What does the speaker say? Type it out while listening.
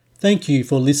Thank you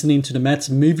for listening to the Matt's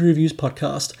Movie Reviews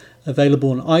podcast,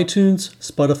 available on iTunes,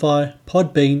 Spotify,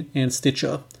 Podbean, and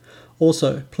Stitcher.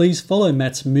 Also, please follow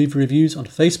Matt's Movie Reviews on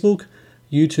Facebook,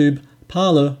 YouTube,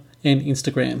 Parler, and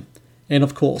Instagram. And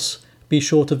of course, be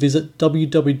sure to visit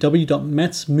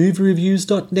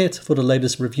www.mattsmoviereviews.net for the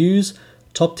latest reviews,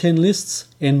 top 10 lists,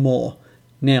 and more.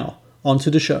 Now, on to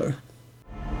the show.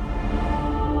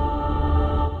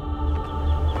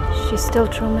 She's still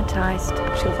traumatized.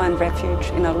 She'll find refuge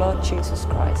in our Lord Jesus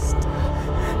Christ.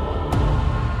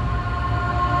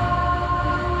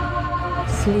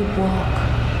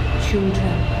 Sleepwalk,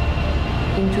 children,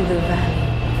 into the valley of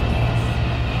death.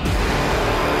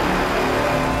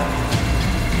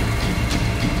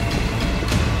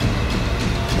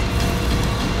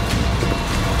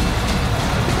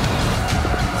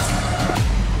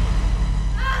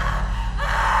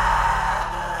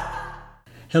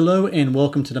 Hello and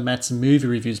welcome to the Matt's Movie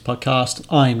Reviews podcast.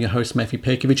 I am your host Matthew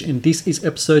Perkovich and this is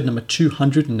episode number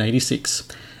 286.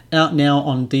 Out now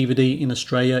on DVD in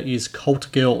Australia is Cult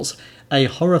Girls, a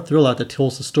horror thriller that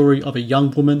tells the story of a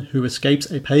young woman who escapes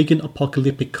a pagan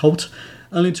apocalyptic cult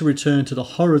only to return to the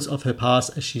horrors of her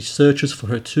past as she searches for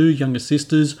her two younger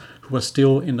sisters who are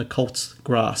still in the cult's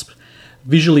grasp.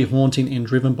 Visually haunting and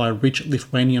driven by rich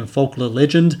Lithuanian folklore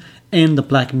legend and the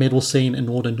black metal scene and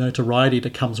all the notoriety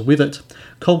that comes with it,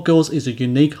 Cult Girls is a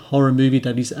unique horror movie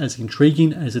that is as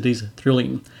intriguing as it is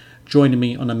thrilling. Joining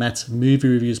me on the Matt's Movie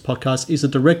Reviews podcast is the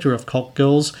director of Cult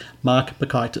Girls, Mark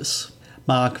Bakaitis.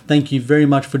 Mark, thank you very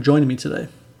much for joining me today.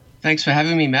 Thanks for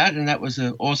having me, Matt, and that was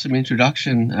an awesome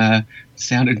introduction.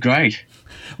 Sounded great.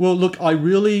 Well, look, I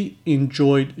really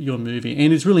enjoyed your movie,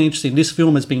 and it's really interesting. This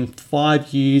film has been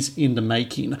 5 years in the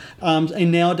making,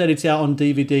 and now that it's out on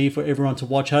DVD for everyone to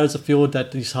watch, how does it feel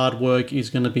that this hard work is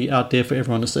going to be out there for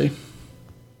everyone to see?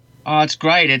 Oh, it's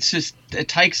great. It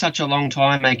takes such a long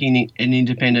time making an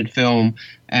independent film,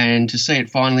 and to see it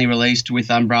finally released with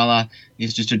Umbrella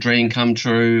is just a dream come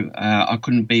true. I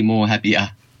couldn't be more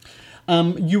happier.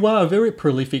 You are a very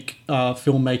prolific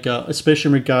filmmaker, especially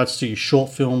in regards to your short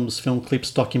films, film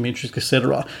clips, documentaries,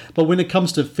 etc. But when it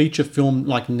comes to feature film,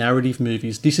 like narrative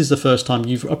movies, this is the first time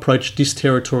you've approached this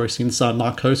territory since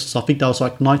Narcosis. I think that was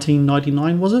like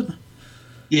 1999, was it?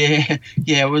 Yeah,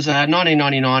 it was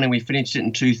 1999 and we finished it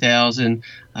in 2000.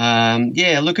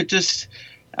 Look, it just...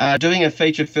 doing a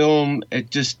feature film,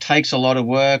 it just takes a lot of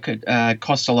work. It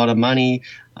costs a lot of money,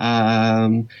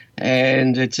 and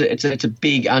it's a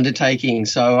big undertaking.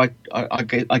 So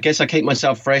I guess I keep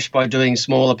myself fresh by doing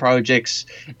smaller projects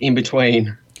in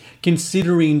between.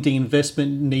 Considering the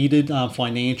investment needed,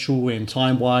 financial and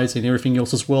time-wise, and everything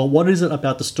else as well, what is it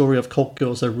about the story of Cult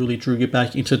Girls that really drew you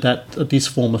back into this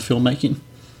form of filmmaking?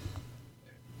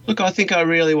 Look, I think I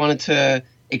really wanted to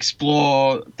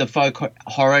explore the folk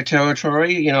horror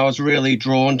territory. You know, I was really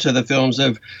drawn to the films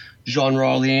of Jean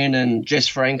Rollin and Jess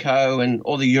Franco and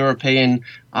all the European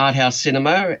art house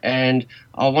cinema, and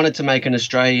I wanted to make an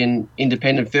Australian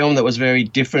independent film that was very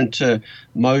different to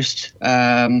most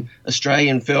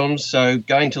Australian films. So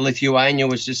going to Lithuania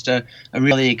was just a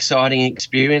really exciting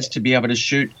experience to be able to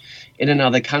shoot in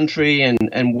another country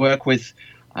and work with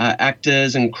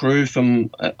actors and crew from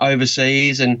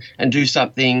overseas and do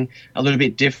something a little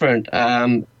bit different.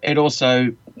 It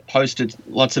also posted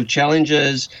lots of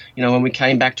challenges. You know, when we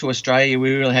came back to Australia,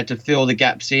 we really had to fill the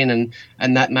gaps in,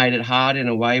 and that made it hard in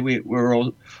a way. We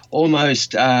were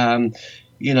almost, kind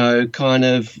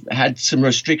of had some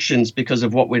restrictions because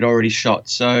of what we'd already shot.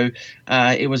 So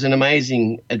it was an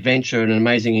amazing adventure and an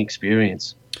amazing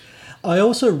experience. I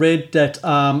also read that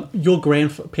your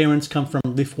grandparents come from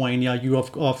Lithuania. You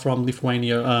are from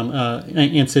Lithuania,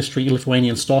 ancestry,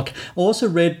 Lithuanian stock. I also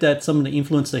read that some of the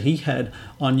influence that he had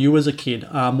on you as a kid,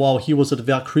 while he was a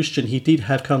devout Christian, he did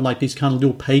have kind of like these kind of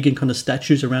little pagan kind of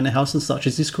statues around the house and such.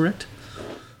 Is this correct?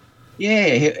 Yeah,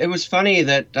 it was funny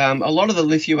that a lot of the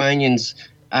Lithuanians,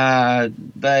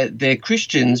 they're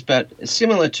Christians, but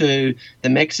similar to the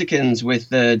Mexicans with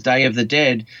the Day of the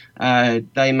Dead,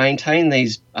 they maintain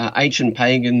these ancient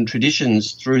pagan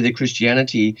traditions through their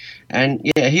Christianity. And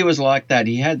yeah, he was like that.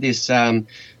 He had this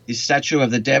statue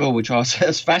of the devil, which I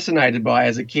was fascinated by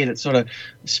as a kid. It sort of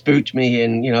spooked me,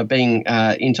 and being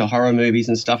into horror movies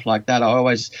and stuff like that, I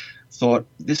always thought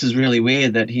this is really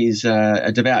weird that he's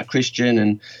a devout Christian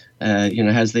and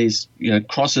has these,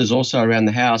 crosses also around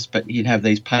the house, but he'd have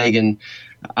these pagan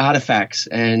artifacts.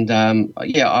 And,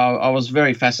 I was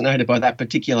very fascinated by that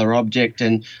particular object,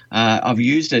 and I've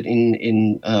used it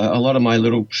in a lot of my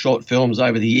little short films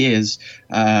over the years,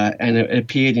 and it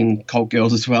appeared in Cult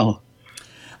Girls as well.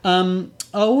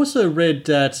 I also read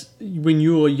that when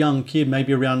you were a young kid,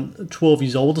 maybe around 12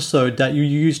 years old or so, that you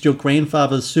used your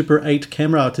grandfather's Super 8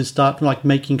 camera to start like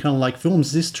making kind of like films.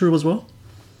 Is this true as well?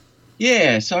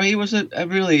 Yeah, so he was a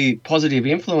really positive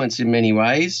influence in many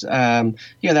ways.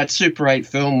 That Super 8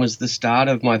 film was the start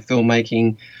of my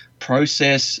filmmaking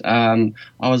process. I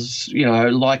was,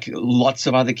 like lots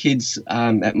of other kids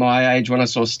at my age, when I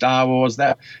saw Star Wars,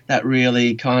 that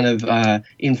really kind of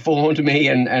informed me,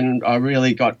 and I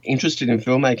really got interested in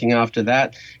filmmaking after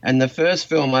that. And the first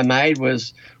film I made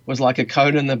was like a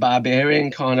Conan the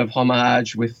Barbarian kind of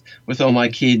homage with all my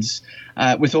kids,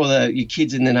 with all the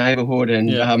kids in the neighborhood,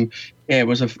 and it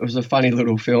was a funny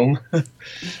little film.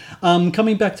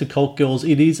 Coming back to Cult Girls,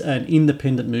 it is an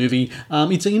independent movie.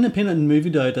 It's an independent movie,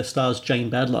 though, that stars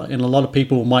Jane Badler, and a lot of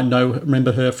people might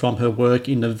remember her from her work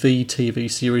in the V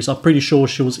TV series. I'm pretty sure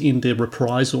she was in the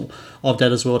reprisal of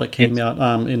that as well, that came out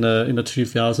in the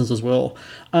 2000s as well.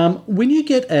 When you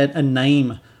get a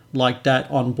name like that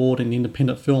on board in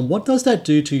independent film, what does that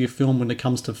do to your film when it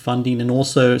comes to funding and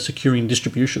also securing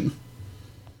distribution?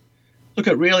 Look,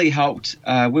 it really helped.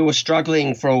 We were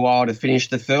struggling for a while to finish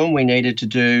the film. We needed to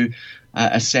do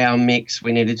a sound mix.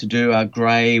 We needed to do a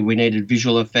grey. We needed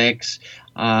visual effects.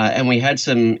 And we had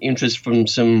some interest from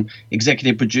some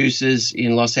executive producers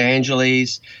in Los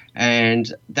Angeles.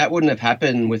 And that wouldn't have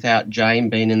happened without Jane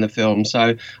being in the film. So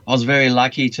I was very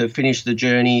lucky to finish the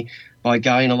journey by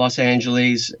going to Los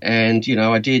Angeles, and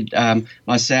I did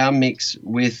my sound mix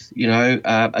with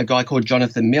a guy called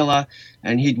Jonathan Miller,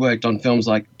 and he'd worked on films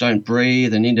like Don't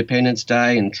Breathe and Independence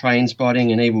Day and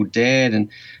Trainspotting and Evil Dead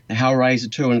and the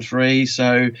Hellraiser 2 and 3.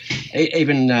 So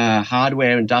even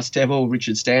Hardware and Dust Devil,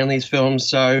 Richard Stanley's films.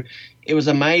 So it was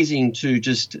amazing to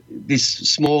just this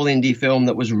small indie film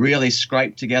that was really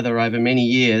scraped together over many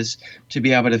years, to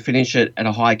be able to finish it at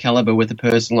a high caliber with a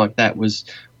person like that was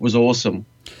awesome.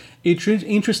 It's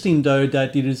interesting, though,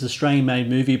 that it is an Australian-made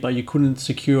movie, but you couldn't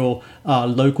secure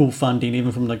local funding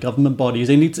even from the government bodies.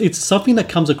 And it's something that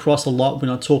comes across a lot when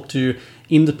I talk to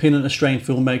independent Australian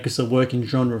filmmakers that work in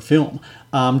genre film.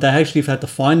 They actually have had to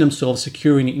find themselves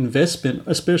securing investment,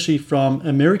 especially from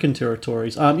American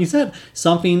territories. Is that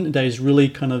something that is really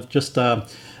kind of just...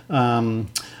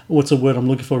 what's the word I'm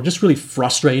looking for? Just really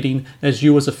frustrating as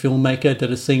you as a filmmaker,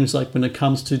 that it seems like when it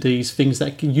comes to these things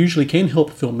that usually can help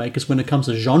filmmakers, when it comes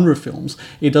to genre films,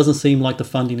 it doesn't seem like the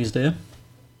funding is there?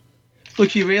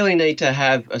 Look, you really need to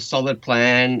have a solid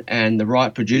plan and the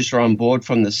right producer on board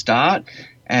from the start.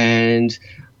 And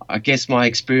I guess my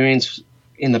experience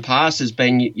in the past has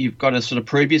been you've got to sort of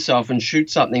prove yourself and shoot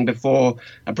something before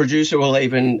a producer will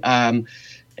even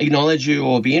acknowledge you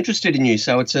or be interested in you.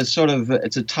 So it's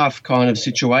a tough kind of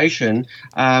situation.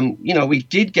 We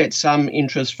did get some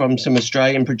interest from some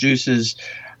Australian producers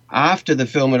after the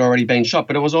film had already been shot,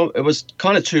 but it was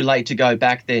kind of too late to go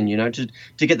back then,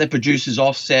 to get the producers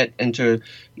offset and to,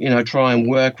 try and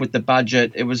work with the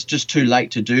budget. It was just too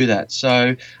late to do that.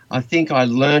 So I think I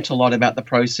learnt a lot about the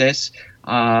process.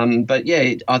 But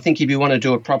yeah, I think if you want to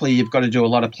do it properly, you've got to do a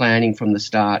lot of planning from the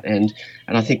start. And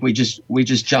I think we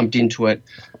just jumped into it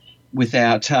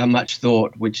without much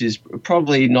thought, which is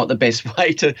probably not the best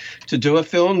way to do a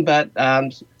film. But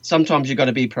sometimes you've got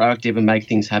to be proactive and make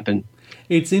things happen.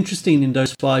 It's interesting in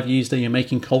those 5 years that you're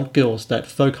making Cult Girls, that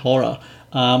folk horror,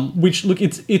 which, look,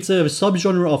 it's a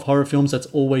subgenre of horror films that's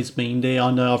always been there.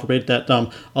 I know I've read that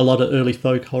a lot of early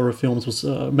folk horror films was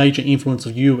a major influence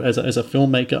of you as a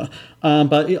filmmaker.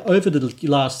 But over the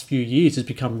last few years, it's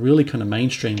become really kind of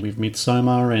mainstream with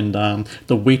Midsommar and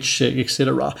The Witch,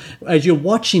 etc. As you're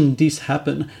watching this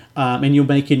happen, and you're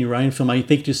making your own film, you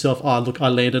think to yourself, oh, look, I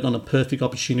landed on a perfect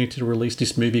opportunity to release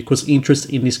this movie, because interest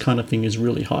in this kind of thing is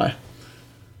really high.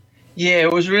 Yeah,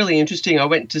 it was really interesting. I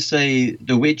went to see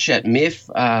The Witch at MIFF,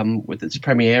 with its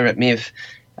premiere at MIFF,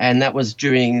 and that was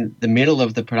during the middle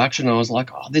of the production. I was like,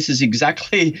 oh, this is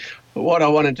exactly what I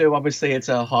want to do. Obviously, it's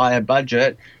a higher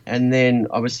budget. And then,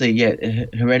 obviously,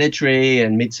 Hereditary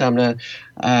and Midsommar,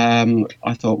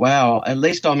 I thought, wow, at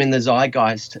least I'm in the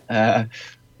zeitgeist,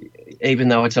 even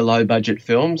though it's a low-budget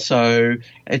film. So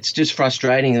it's just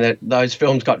frustrating that those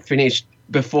films got finished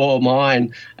before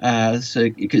mine, so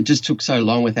it just took so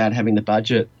long without having the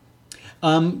budget.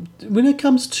 When it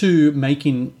comes to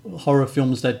making horror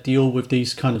films that deal with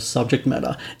these kind of subject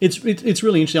matter, it's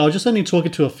really interesting. I was just only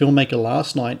talking to a filmmaker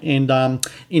last night, and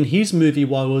in his movie,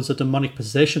 while it was a demonic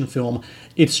possession film,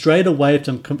 it strayed away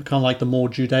from kind of like the more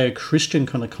Judeo-Christian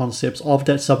kind of concepts of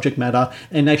that subject matter,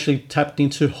 and actually tapped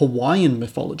into Hawaiian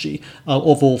mythology,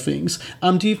 of all things.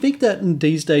 Do you think that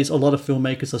these days a lot of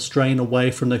filmmakers are straying away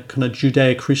from the kind of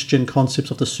Judeo-Christian concepts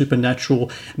of the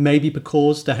supernatural, maybe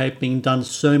because they have been done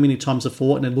so many times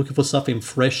thought, and they're looking for something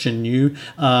fresh and new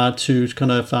to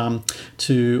kind of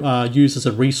to use as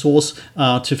a resource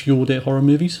to fuel their horror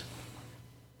movies?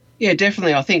 Yeah,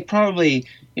 definitely. I think probably,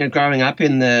 growing up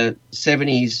in the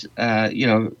 70s,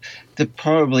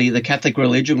 probably the Catholic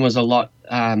religion was a lot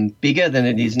bigger than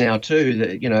it is now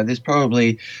too. There's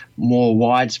probably more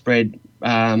widespread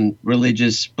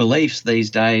religious beliefs these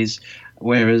days,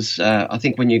 whereas I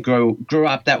think when you grew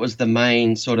up, that was the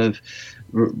main sort of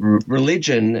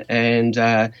religion, and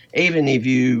even if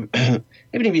you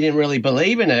didn't really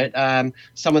believe in it,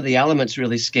 some of the elements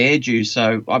really scared you.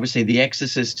 So obviously, The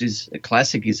Exorcist is a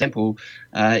classic example.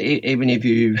 Even if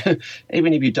you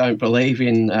don't believe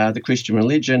in the Christian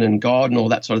religion and God and all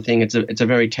that sort of thing, it's a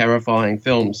very terrifying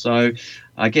film. So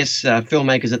I guess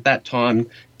filmmakers at that time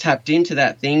tapped into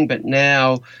that thing, but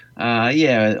now,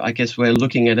 I guess we're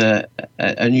looking at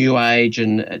a new age,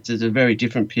 and it's a very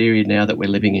different period now that we're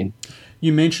living in.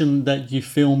 You mentioned that you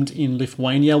filmed in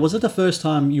Lithuania. Was it the first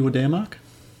time you were there, Mark?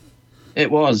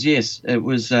 It was, yes. It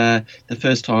was the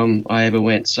first time I ever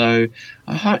went. So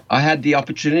I had the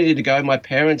opportunity to go. My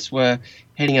parents were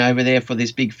heading over there for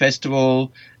this big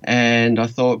festival, and I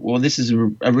thought, well, this is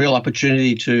a real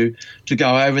opportunity to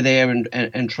go over there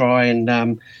and try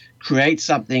and create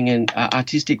something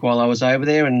artistic while I was over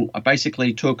there. And I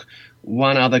basically took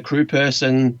one other crew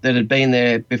person that had been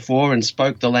there before and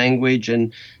spoke the language,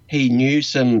 and he knew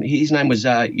his name was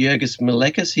Jurgis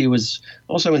Milekis. He was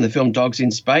also in the film Dogs in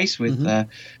Space with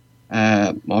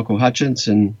Michael Hutchence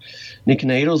and Nick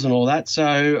Needles and all that.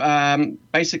 So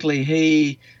basically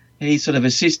he sort of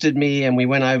assisted me, and we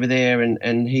went over there,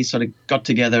 and he sort of got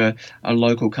together a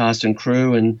local cast and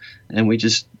crew, and we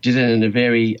just did it in a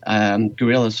very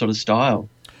guerrilla sort of style.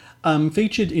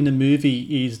 Featured in the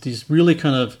movie is this really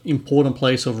kind of important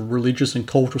place of religious and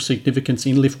cultural significance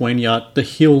in Lithuania, the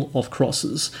Hill of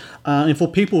Crosses. And for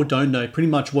people who don't know, pretty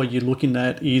much what you're looking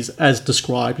at is, as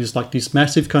described, is like this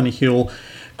massive kind of hill.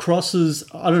 Crosses,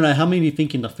 I don't know, how many do you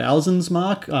think in the thousands,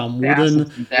 Mark?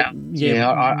 Wooden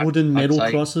metal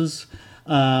crosses.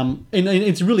 And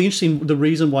it's really interesting, the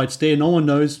reason why it's there. No one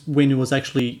knows when it was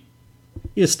actually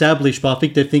established, but I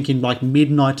think they're thinking like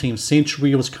mid-19th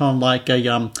century. It was kind of like a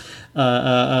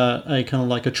kind of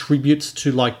like a tribute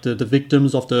to like the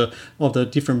victims of the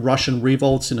different Russian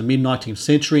revolts in the mid-19th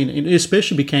century, and it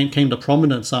especially came to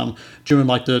prominence during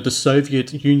like the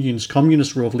Soviet Union's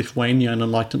communist rule of Lithuania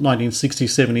in like the 1960s,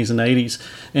 70s, and 80s,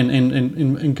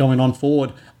 and going on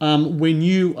forward. When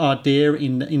you are there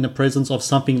in the presence of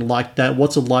something like that,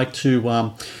 what's it like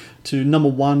to number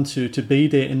one to be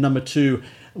there, and number two,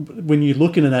 when you're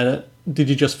looking at it, did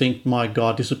you just think, my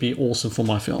God, this would be awesome for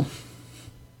my film?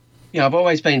 Yeah, I've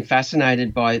always been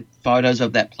fascinated by photos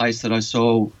of that place that I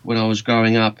saw when I was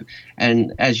growing up.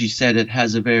 And as you said, it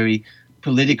has a very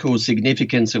political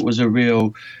significance. It was a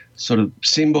real sort of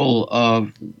symbol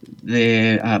of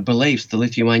their beliefs, the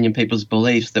Lithuanian people's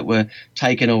beliefs that were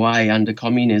taken away under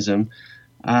communism.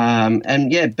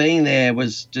 Being there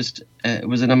was just, it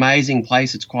was an amazing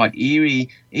place. It's quite eerie,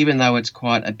 even though it's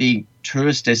quite a big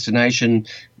tourist destination.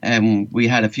 And we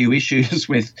had a few issues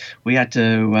we had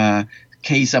to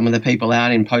key some of the people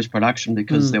out in post-production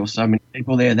because there were so many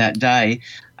people there that day.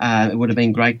 It would have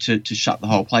been great to shut the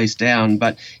whole place down.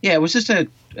 But yeah, it was just a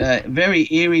very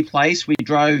eerie place. We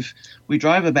drove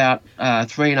about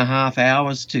 3.5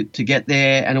 hours to get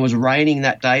there, and it was raining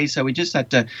that day, so we just had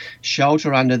to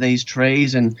shelter under these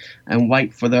trees and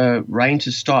wait for the rain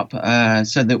to stop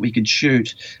so that we could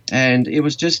shoot. And it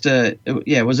was just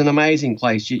it was an amazing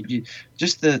place.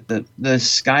 Just the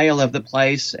scale of the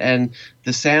place and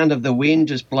the sound of the wind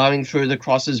just blowing through the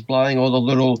crosses, blowing all the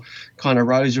little kind of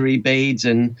rosary beads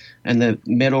and the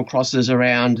metal crosses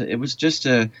around. It was just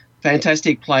a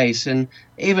fantastic place. And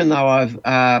even though I've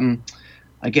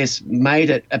I guess made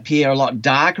it appear a lot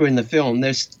darker in the film,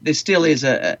 there still is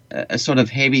a sort of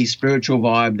heavy spiritual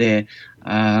vibe there.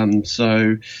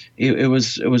 So it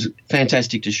was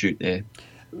fantastic to shoot there.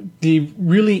 The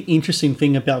really interesting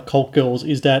thing about Cult Girls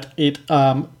is that it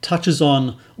touches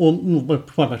on, or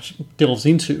quite much delves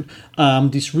into,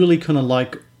 this really kind of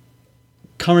like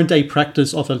current day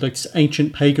practice of this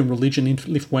ancient pagan religion in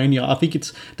Lithuania. I think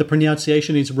it's, the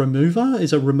pronunciation is Remova.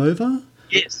 Is it Remova?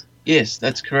 Yes,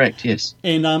 that's correct. Yes,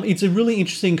 and it's a really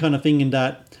interesting kind of thing in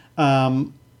that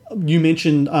you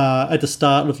mentioned at the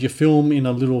start of your film in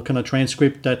a little kind of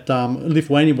transcript that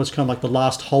Lithuania was kind of like the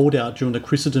last holdout during the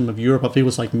Christendom of Europe. I think it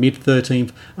was like mid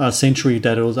 13th century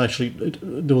that it was actually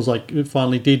it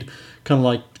finally did kind of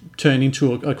like turn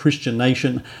into a Christian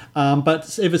nation.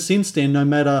 But ever since then, no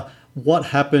matter what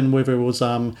happened, whether it was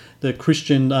the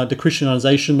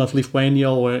Christianization of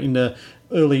Lithuania or in the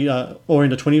early or in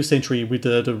the 20th century with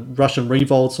the Russian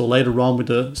revolts, or later on with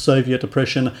the Soviet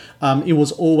oppression, it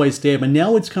was always there. But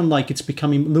now it's kind of like it's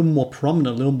becoming a little more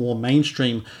prominent, a little more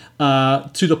mainstream,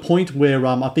 to the point where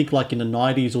I think like in the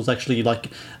 90s it was actually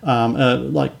like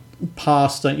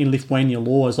passed in Lithuania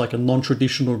law as like a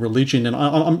non-traditional religion. And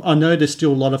I know there's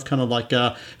still a lot of kind of like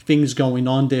things going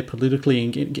on there politically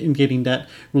in getting that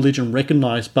religion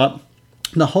recognized, but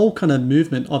the whole kind of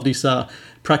movement of this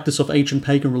practice of ancient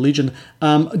pagan religion,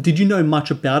 did you know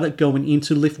much about it going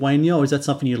into Lithuania, or is that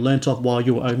something you learnt of while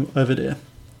you were over there?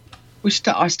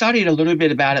 I studied a little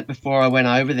bit about it before I went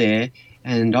over there,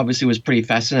 and obviously was pretty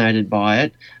fascinated by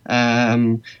it.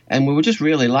 And we were just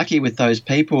really lucky with those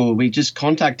people. We just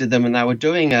contacted them, and they were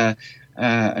doing a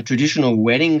traditional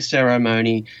wedding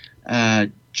ceremony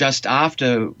just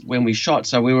after when we shot.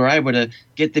 So we were able to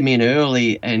get them in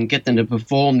early and get them to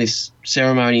perform this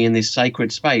ceremony in this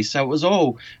sacred space. So it was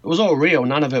all real.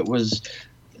 None of it was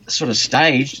sort of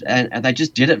staged, and they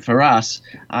just did it for us.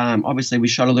 Obviously, we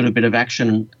shot a little bit of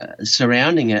action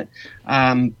surrounding it.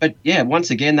 But yeah, once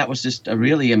again, that was just a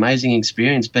really amazing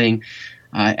experience, being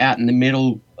out in the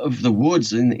middle of the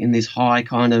woods in this high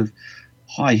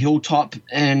hilltop,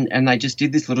 and they just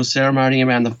did this little ceremony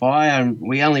around the fire, and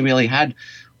we only really had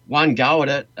one go at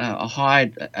it. I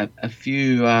hired a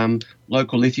few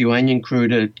local Lithuanian crew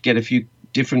to get a few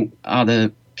different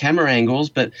other camera angles,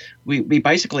 but we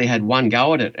basically had one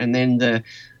go at it, and then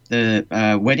the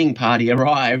wedding party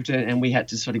arrived, and we had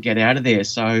to sort of get out of there.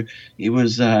 So it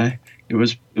was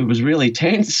really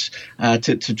tense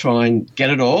to try and get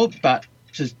it all, but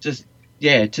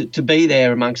to be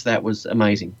there amongst that was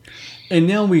amazing. And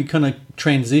now we kind of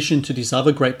transition to this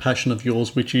other great passion of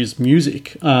yours, which is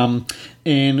music. And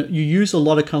you use a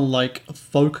lot of kind of like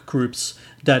folk groups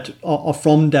that are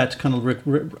from that kind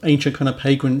of ancient kind of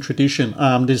pagan tradition.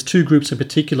 There's two groups in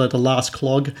particular, the Last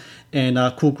Clog and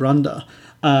Kulgrunda.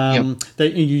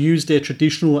 You use their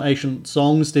traditional ancient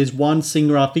songs. There's one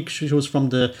singer, I think she was from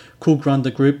the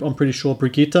Kulgrunda group, I'm pretty sure,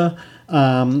 Brigitta.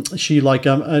 She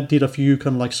did a few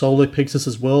kind of like solo pieces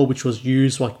as well, which was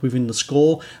used like within the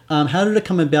score. How did it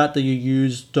come about that you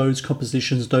used those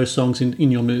compositions, those songs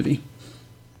in your movie?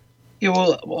 Yeah,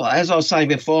 well, as I was saying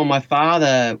before, my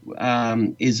father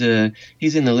he's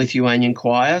in the Lithuanian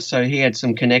choir, so he had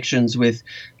some connections with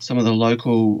some of the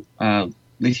local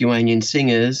Lithuanian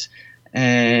singers,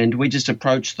 and we just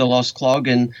approached the Lost Clog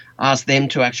and asked them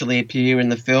to actually appear in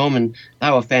the film, and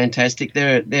they were fantastic.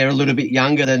 They're a little bit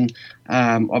younger than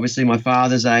obviously my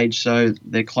father's age, so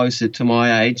they're closer to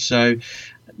my age. So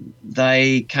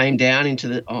they came down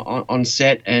into on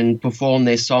set and performed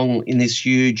their song in this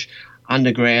huge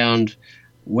underground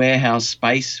warehouse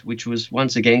space, which was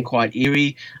once again quite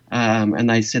eerie, and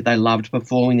they said they loved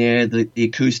performing there, the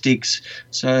acoustics.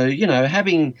 So, you know,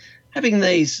 having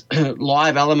these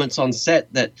live elements on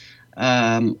set that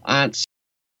aren't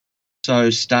so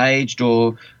staged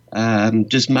or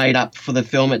just made up for the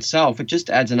film itself, it just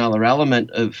adds another element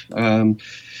of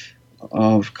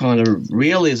kind of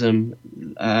realism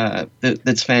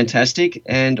that's fantastic.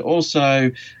 And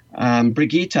also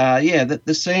Brigitta,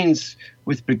 the scenes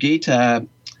with Brigitta,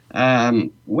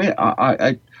 where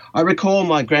I recall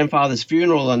my grandfather's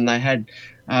funeral, and they had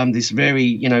this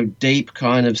very, deep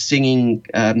kind of singing,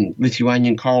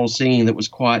 Lithuanian choral singing that was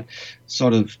quite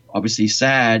sort of obviously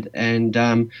sad. And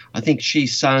I think she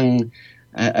sung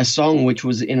a song which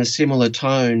was in a similar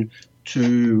tone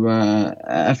to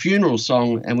a funeral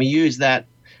song, and we used that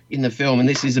in the film. And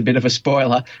this is a bit of a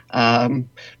spoiler,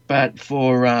 but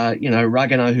for,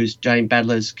 Ragana, who's Jane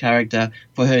Badler's character,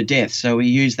 for her death. So we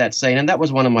used that scene, and that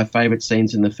was one of my favourite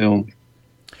scenes in the film.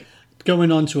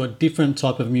 Going on to a different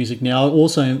type of music now,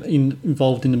 also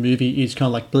involved in the movie is kind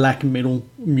of like black metal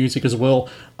music as well.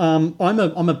 I'm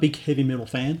a big heavy metal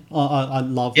fan. I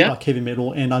love like heavy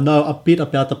metal, and I know a bit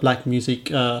about the black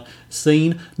music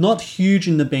scene. Not huge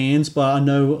in the bands, but I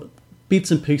know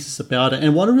bits and pieces about it.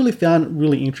 And what I really found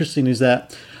really interesting is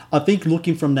that I think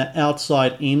looking from the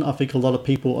outside in, I think a lot of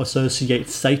people associate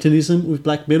Satanism with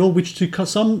black metal, which to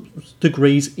some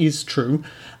degrees is true.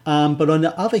 But on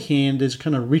the other hand, there's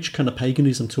kind of rich kind of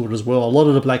paganism to it as well. A lot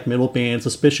of the black metal bands,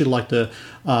 especially like the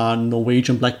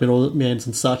Norwegian black metal bands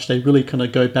and such, they really kind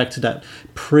of go back to that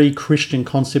pre-Christian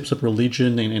concepts of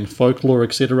religion and folklore,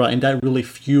 etc., and that really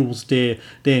fuels their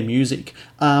music.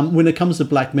 When it comes to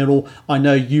black metal, I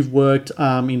know you've worked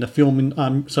in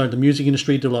the music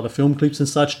industry, did a lot of film clips and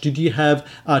such. Did you have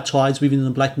ties within the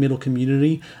black metal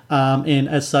community? And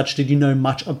as such, did you know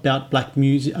much about black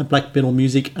metal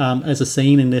music as a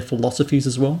scene and their philosophies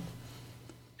as well?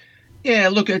 Yeah,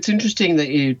 look, it's interesting that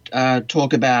you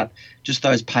talk about just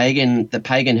the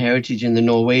pagan heritage in the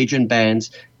Norwegian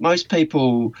bands. Most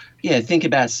people, yeah, think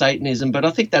about Satanism, but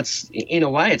I think that's, in a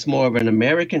way, it's more of an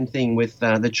American thing with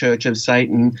the Church of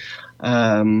Satan,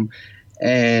 um,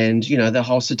 and the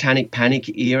whole Satanic Panic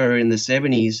era in the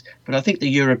 70s. But I think the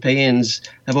Europeans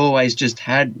have always just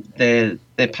had their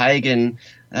pagan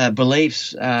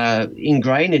beliefs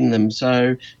ingrained in them.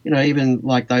 So even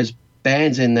like those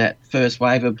bands in that first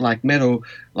wave of black metal,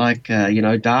 like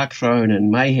Dark Throne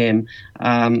and Mayhem,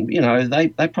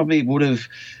 they probably would have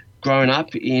grown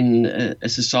up in a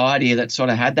society that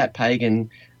sort of had that pagan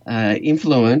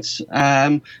influence.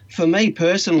 For me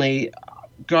personally,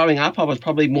 growing up, I was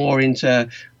probably more into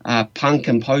punk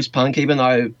and post-punk, even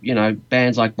though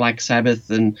bands like Black Sabbath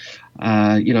and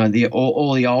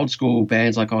all the old school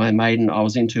bands like Iron Maiden I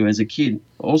was into as a kid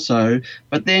also.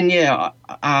 But then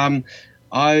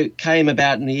I came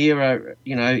about in the era,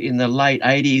 in the late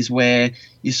 80s, where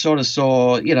you sort of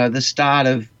saw, the start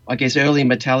of, I guess, early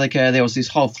Metallica. There was this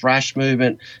whole thrash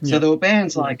movement. Yeah. So there were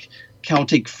bands like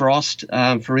Celtic Frost,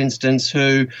 for instance,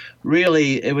 who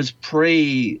really, it was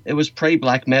pre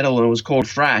black metal, and it was called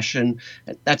thrash, and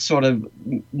that sort of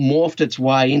morphed its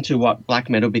way into what black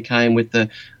metal became with the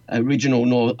original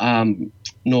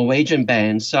Norwegian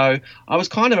bands. So I was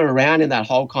kind of around in that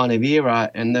whole kind of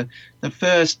era, and the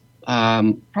first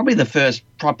probably the first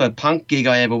proper punk gig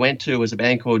I ever went to was a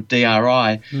band called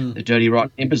DRI, the Dirty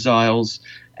Rotten Imbeciles.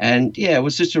 And yeah, it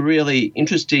was just a really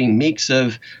interesting mix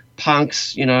of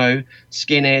punks,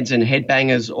 skinheads and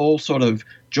headbangers all sort of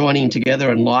joining together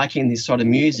and liking this sort of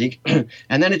music.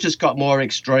 And then it just got more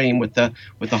extreme with the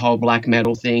whole black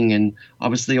metal thing, and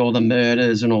obviously all the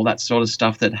murders and all that sort of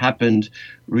stuff that happened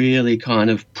really kind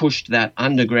of pushed that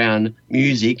underground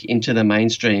music into the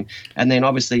mainstream. And then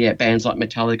obviously, bands like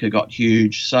Metallica got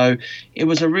huge. So it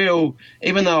was a real,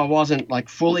 even though I wasn't like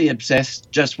fully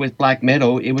obsessed just with black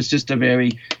metal, it was just a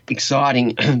very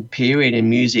exciting period in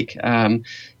music,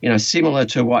 similar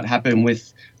to what happened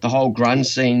with the whole grunge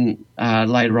scene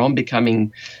later on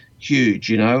becoming huge.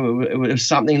 It was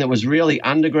something that was really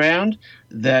underground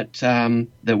that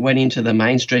went into the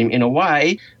mainstream in a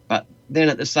way, but then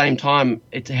at the same time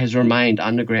it has remained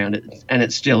underground, and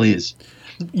it still is.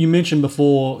 You mentioned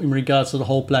before, in regards to the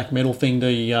whole black metal thing,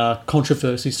 the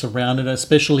controversy surrounded it,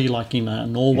 especially like in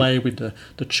Norway with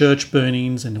the church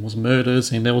burnings, and there was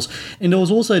murders, and there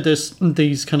was also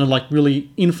these kind of like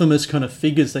really infamous kind of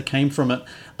figures that came from it.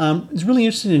 It's really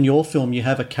interesting in your film. You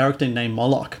have a character named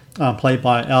Moloch, played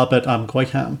by Albert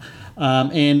Goikham,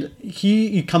 and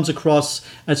he comes across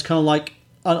as kind of like,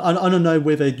 I don't know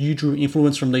whether you drew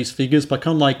influence from these figures, but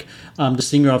kind of like the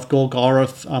singer of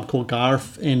Golgoroth called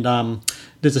Garth, and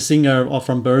there's a singer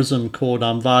from Burzum called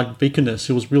Varg Vikernes,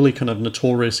 who was really kind of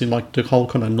notorious in like the whole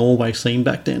kind of Norway scene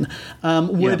back then.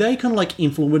 Were they kind of like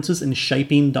influences in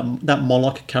shaping that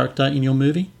Moloch character in your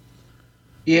movie?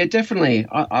 Yeah, definitely.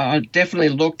 I definitely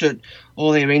looked at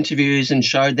all their interviews and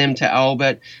showed them to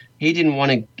Albert. He didn't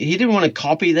want to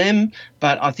copy them,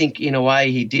 but I think in a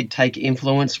way he did take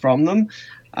influence from them.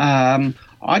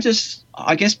 I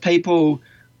guess people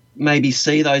maybe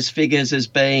see those figures as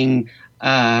being,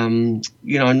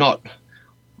 not,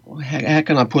 how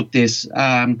can I put this?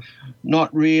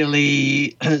 Not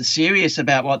really serious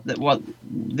about what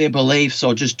their beliefs,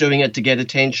 or just doing it to get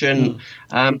attention.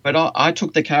 But I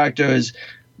took the character as,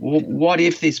 what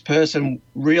if this person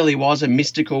really was a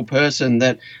mystical person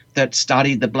that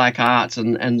studied the black arts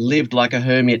and lived like a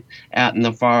hermit out in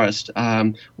the forest?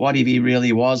 What if he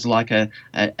really was like a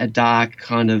dark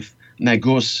kind of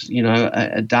magus,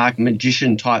 a dark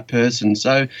magician type person?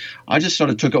 So I just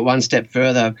sort of took it one step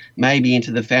further, maybe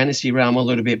into the fantasy realm a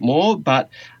little bit more, but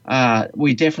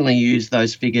we definitely use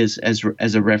those figures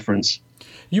as a reference.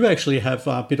 You actually have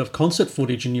a bit of concert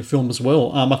footage in your film as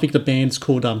well. I think the band's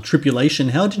called Tribulation.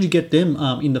 How did you get them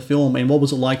in the film, and what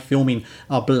was it like filming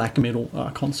a black metal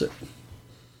concert?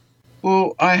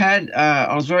 Well, I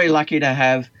was very lucky to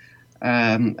have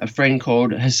a friend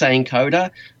called Hussein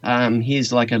Koda.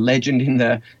 He's like a legend in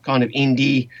the kind of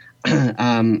indie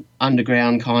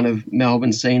underground kind of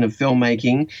Melbourne scene of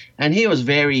filmmaking, and he was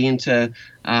very into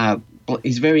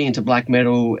black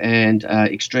metal and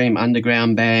extreme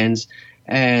underground bands.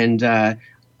 And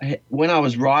when I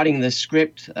was writing the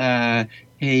script,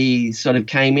 he sort of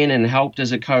came in and helped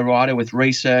as a co-writer with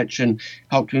research and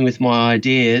helped me with my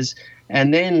ideas.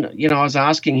 And then, I was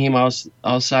asking him, I was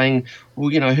saying, well,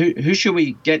 who should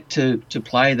we get to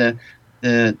play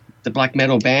the the black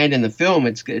metal band in the film,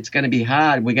 it's going to be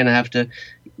hard. We're going to have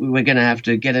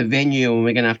to get a venue, and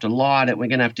we're going to have to light it. We're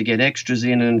going to have to get extras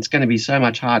in, and it's going to be so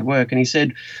much hard work. And he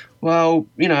said, well,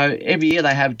 every year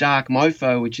they have Dark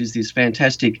Mofo, which is this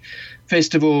fantastic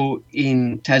festival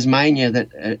in Tasmania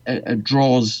that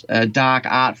draws dark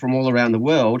art from all around the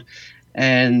world.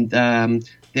 And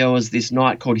there was this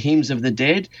night called Hymns of the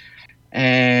Dead,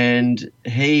 and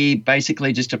he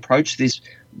basically just approached this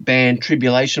band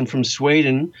Tribulation from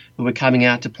Sweden, who were coming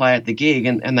out to play at the gig,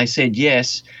 and they said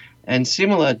yes. And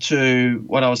similar to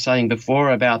what I was saying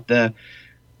before about the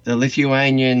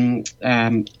Lithuanian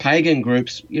pagan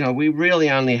groups, we really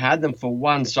only had them for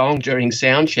one song during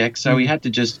sound check, so we had to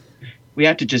just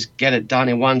get it done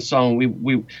in one song.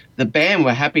 The band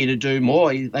were happy to do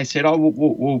more. They said, "Oh,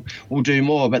 we'll do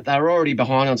more," but they were already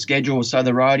behind on schedule. So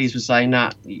the roadies were saying,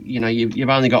 "Nah, you've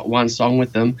only got one song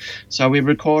with them." So we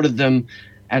recorded them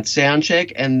at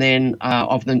soundcheck, and then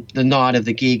of the night of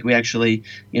the gig, we actually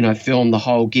filmed the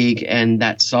whole gig and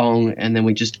that song, and then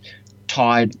we just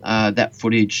tied that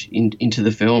footage into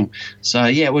the film. So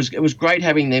yeah, it was great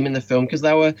having them in the film, because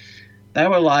they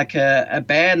were like a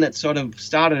band that sort of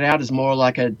started out as more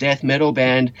like a death metal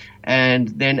band, and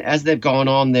then as they've gone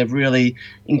on, they've really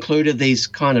included these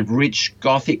kind of rich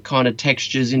gothic kind of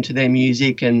textures into their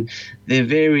music, and they're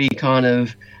very kind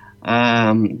of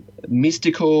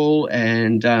mystical,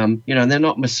 and they're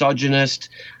not misogynist.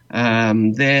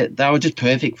 They were just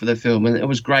perfect for the film, and it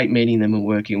was great meeting them and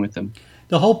working with them.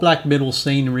 The whole black metal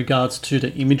scene in regards to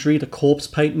the imagery, the corpse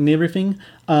paint and everything,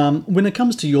 when it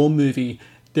comes to your movie,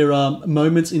 there are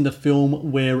moments in the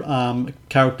film where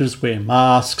characters wear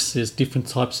masks. There's different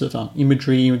types of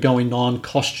imagery going on,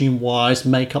 costume-wise,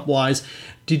 makeup-wise.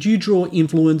 Did you draw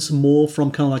influence more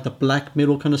from kind of like the black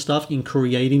metal kind of stuff in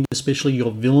creating especially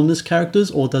your villainous characters,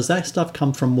 or does that stuff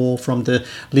come from more from the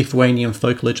Lithuanian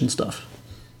folk legend stuff?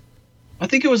 I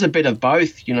think it was a bit of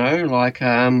both,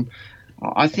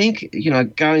 I think,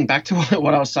 going back to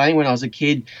what I was saying when I was a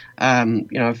kid,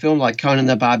 a film like Conan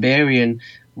the Barbarian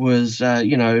was,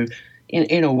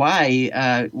 in a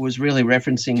way, was really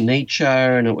referencing Nietzsche,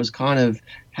 and it was kind of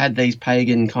had these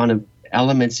pagan kind of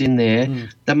elements in there.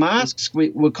 The masks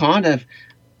were kind of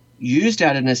used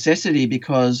out of necessity,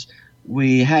 because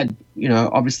we had,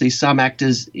 obviously some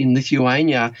actors in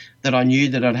Lithuania that I knew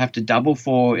that I'd have to double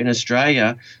for in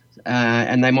Australia,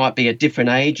 and they might be at different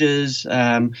ages.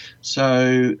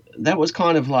 So that was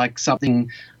kind of like something,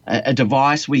 a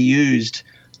device we used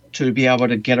to be able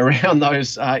to get around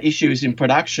those issues in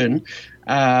production.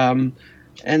 And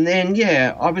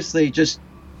then, obviously just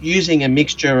using a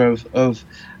mixture of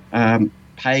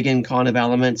pagan kind of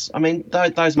elements. I mean,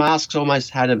 those masks almost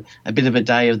had a bit of a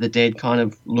Day of the Dead kind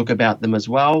of look about them as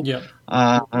well. Yeah.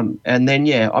 And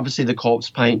then, obviously the corpse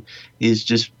paint is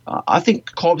just, I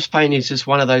think corpse paint is just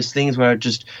one of those things where it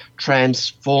just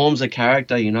transforms a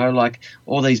character, like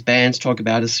all these bands talk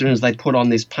about as soon as they put on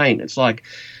this paint. It's like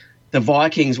the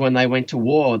Vikings, when they went to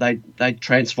war, they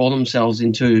transform themselves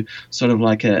into sort of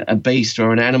like a beast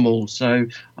or an animal. So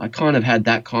I kind of had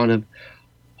that kind of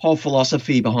whole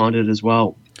philosophy behind it as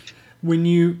well. When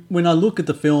I look at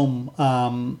the film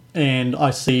and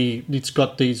I see it's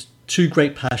got these two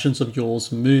great passions of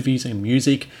yours, movies and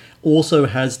music, also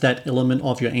has that element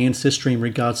of your ancestry in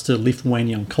regards to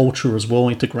Lithuanian culture as well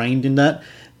integrated in that.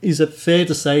 Is it fair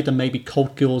to say that maybe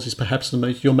Cult Girls is perhaps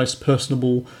your most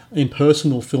personable and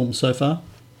personal film so far?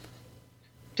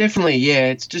 Definitely, yeah.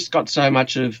 It's just got so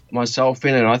much of myself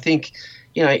in it. I think,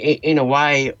 in a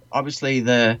way, obviously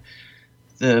the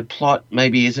plot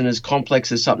maybe isn't as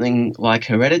complex as something like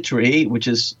Hereditary, which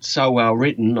is so well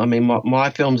written. I mean, my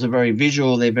films are very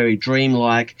visual. They're very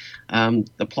dreamlike.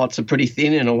 The plots are pretty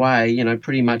thin in a way,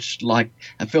 pretty much like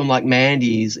a film like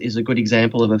Mandy is a good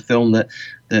example of a film that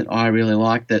I really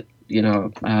like, that,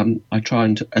 I try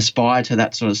and aspire to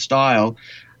that sort of style.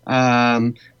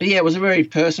 But yeah, it was a very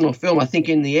personal film. I think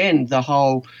in the end, the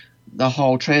whole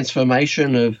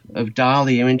transformation of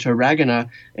Dahlia into Ragnar,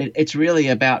 it's really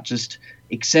about just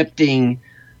accepting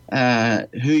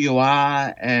who you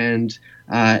are, and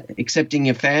accepting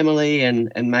your family,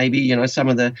 and maybe some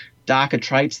of the darker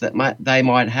traits that they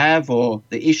might have, or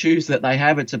the issues that they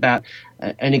have. It's about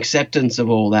an acceptance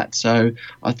of all that. So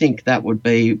I think that would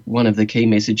be one of the key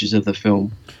messages of the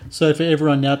film. So for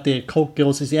everyone out there, Cult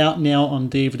Girls is out now on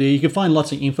DVD. You can find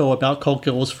lots of info about Cult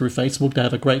Girls through Facebook. They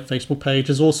have a great Facebook page.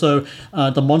 There's also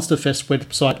the Monsterfest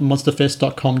website,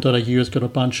 monsterfest.com.au, has got a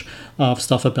bunch of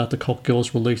stuff about the Cult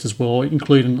Girls release as well,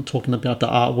 including talking about the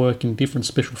artwork and different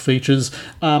special features.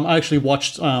 I actually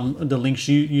watched the links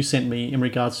you sent me in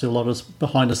regards to a lot of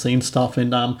behind-the-scenes stuff.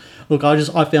 And look,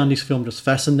 I found this film just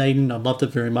fascinating. I love loved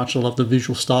it very much. I love the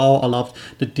visual style. I love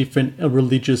the different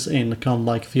religious and kind of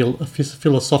like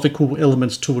philosophical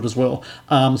elements to it as well.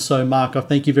 So, Mark, I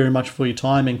thank you very much for your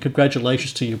time, and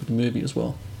congratulations to you with the movie as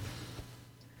well.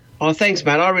 Oh, thanks,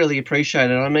 Matt. I really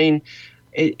appreciate it. I mean,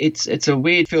 it's a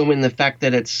weird film in the fact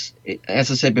that as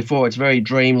I said before, it's very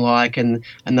dreamlike, and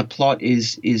the plot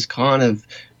is kind of,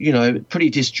 pretty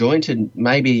disjointed,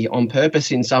 maybe on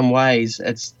purpose in some ways.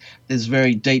 There's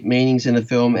very deep meanings in the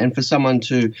film, and for someone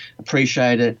to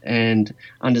appreciate it and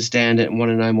understand it and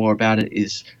want to know more about it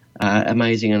is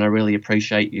amazing, and I really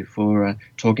appreciate you for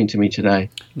talking to me today.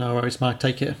 No worries, Mark.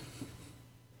 Take care.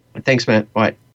 Thanks, Matt. Bye.